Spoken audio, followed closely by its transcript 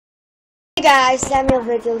Hey guys, Samuel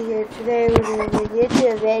Vigil here. Today we're doing a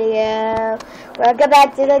YouTube video. Welcome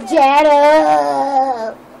back to the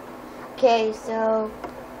channel. Okay, so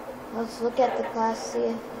let's look at the class, see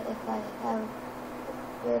if I have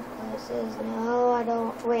where class is. No, I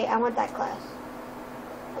don't. Wait, I want that class.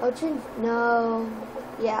 Oh, change. No.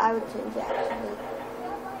 Yeah, I would change it actually.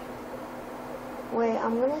 Wait,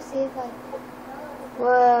 I'm gonna see if I.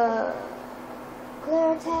 Whoa.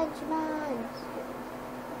 Clear attention minds.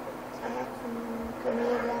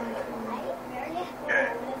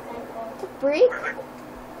 It's a break.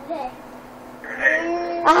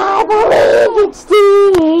 I believe it's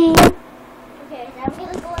Steve.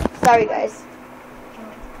 Sorry, guys.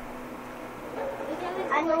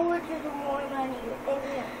 I know where to do more money.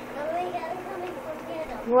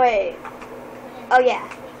 Wait. Oh yeah.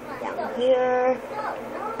 Down here.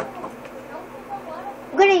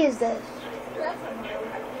 I'm gonna use this.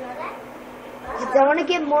 I want to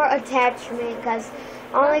get more attachment because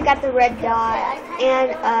I only got the red dot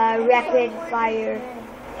and rapid fire.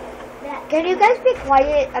 Can you guys be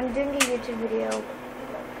quiet? I'm doing a YouTube video.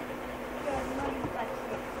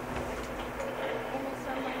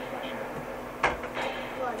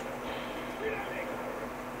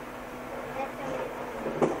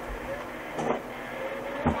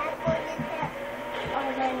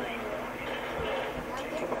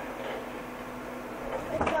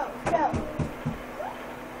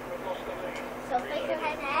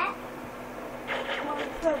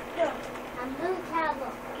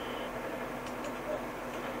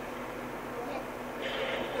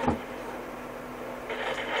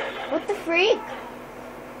 What the freak?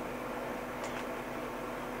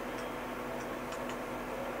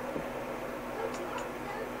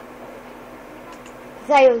 I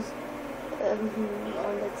thought it was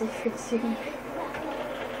on a different scene.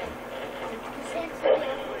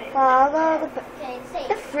 Follow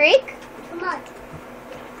the freak? Come on.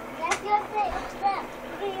 That's your thing. It's there.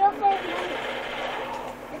 Okay, your thing.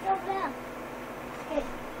 It's over there. Okay.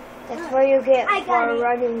 That's where you get for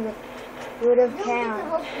running the root of camp.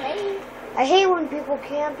 I hate when people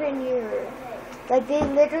camp in here. Like, they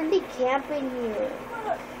literally camp in here.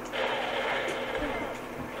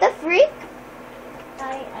 The freak?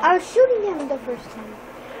 I was shooting him the first time.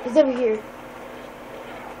 He's over here.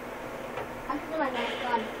 I'm putting my mask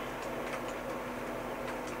on.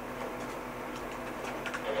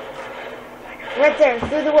 Right there,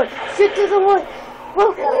 through the wood. Shoot through the wood.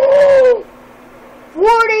 Whoa.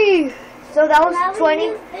 40. So that was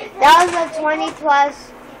 20. That was a 20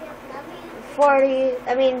 plus 40.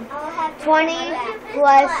 I mean, 20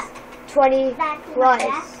 plus 20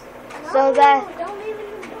 plus. So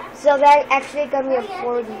that actually got me a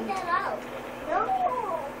 40.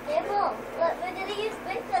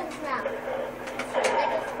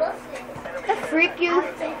 The freak,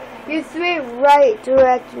 you threw it right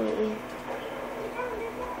directly.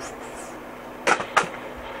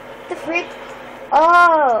 The freak.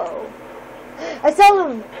 Oh, I saw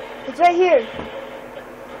him. It's right here.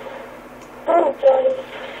 Oh, Johnny.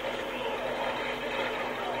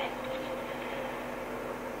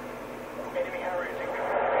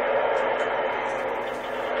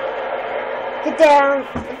 Get down.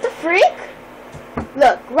 What the freak?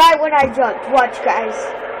 Look, right when I jumped. Watch, guys.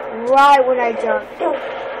 Right when I jumped.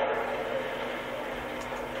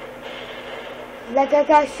 Like I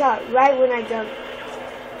got shot right when I jumped.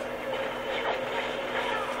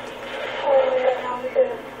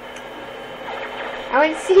 I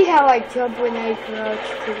want to see how I jump when I crouch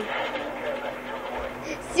too.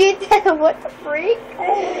 See that? What the freak?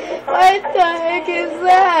 What the heck is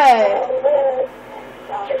that?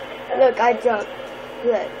 Look, I jumped.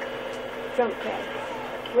 Look. Jump crash.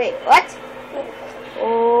 Wait, what?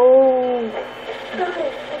 Oh.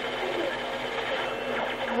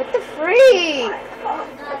 What the freak?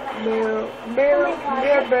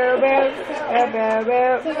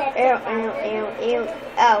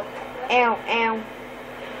 Ow. Ow, ow.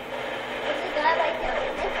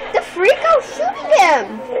 The freak, I was shooting him.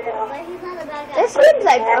 This seems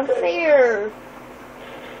like unfair.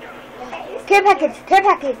 Care package, care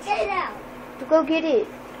package. To go get it.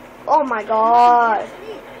 Oh my god.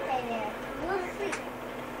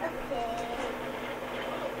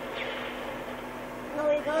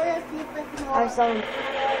 I saw him.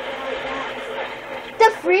 The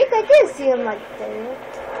freak, I didn't see him like there.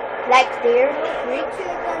 Like there, freak.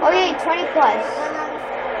 Oh yeah, 20 plus.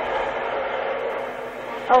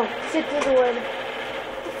 Oh, shit through the wood.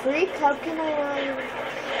 The freak, how can I run?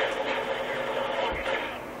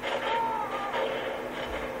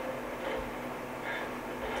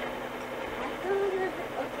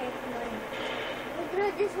 Okay, come on. We're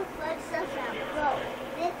gonna do some fun stuff now. Bro,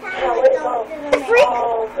 this time we don't Freak!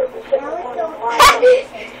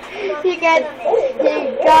 he got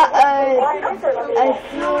a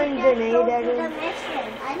fueling grenade at him.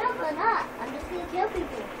 I know, but not. I'm just gonna kill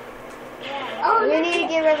people. You need to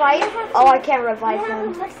get revived? Oh, I can't revive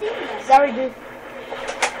him. Sorry, dude.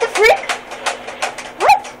 The freak?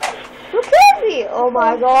 What? Who killed me? Oh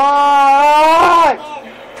my god!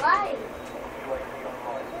 Why?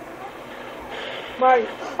 Mario.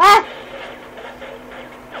 Ah!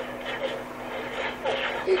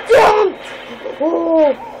 Jump!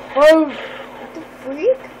 Oh! Oh! What the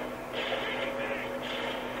freak?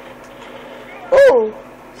 Oh!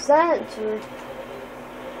 Sensor.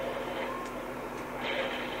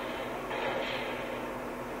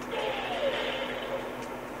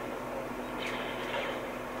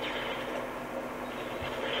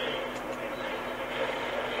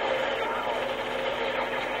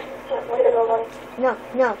 No,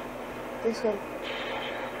 no. This way.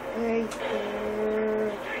 Right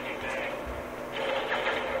there.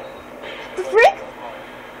 The freak?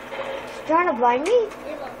 She's trying to blind me?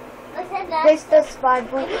 Place the spy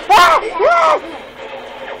point. Ah! Ah!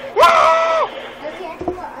 Ah!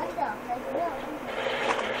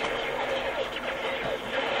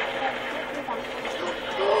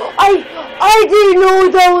 I didn't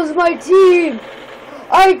know that was my team.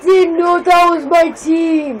 I didn't know that was my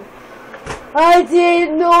team. I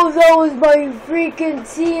didn't know that was my freaking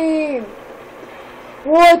team.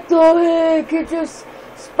 What the heck? It just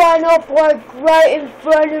spun up like right in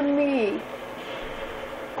front of me.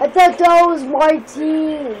 I thought that was my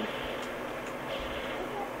team.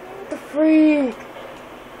 What the freak?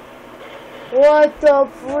 What the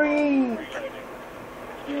freak?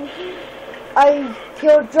 I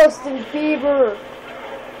killed Justin Bieber.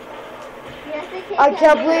 I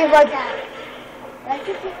can't believe I...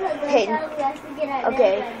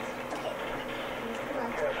 Okay.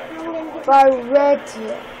 By red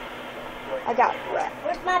here. I got red.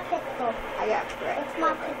 Where's my pistol? I got red. Where's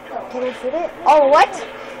my pistol? Can I shoot it? Oh, what?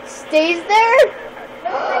 Stays there?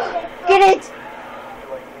 Get it!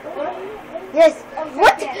 Yes.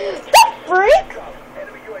 What? The freak?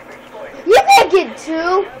 You can't get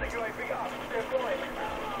two.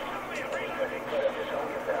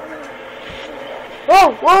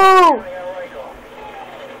 Whoa, whoa!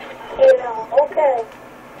 Okay.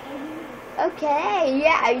 Okay,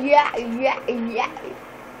 yeah.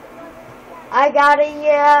 I got it,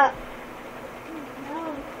 yeah.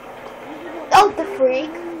 Oh, the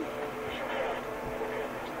freak.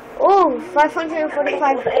 Oh,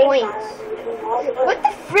 545 points. What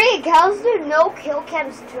the freak? How's there no kill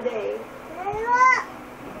cams today?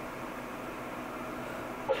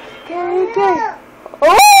 Okay.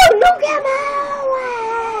 Oh, no camo!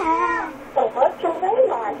 What's your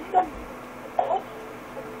name on?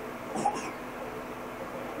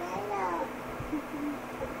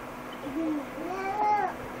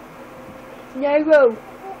 No.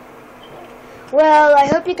 Well, I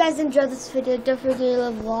hope you guys enjoyed this video. Don't forget to leave a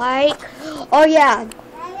like. Oh yeah,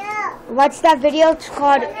 watch that video. It's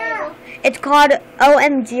called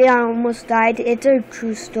OMG, I Almost Died. It's a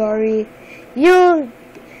true story.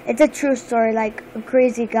 It's a true story, like a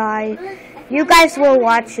crazy guy. You guys will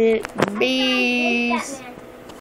watch it. Peace.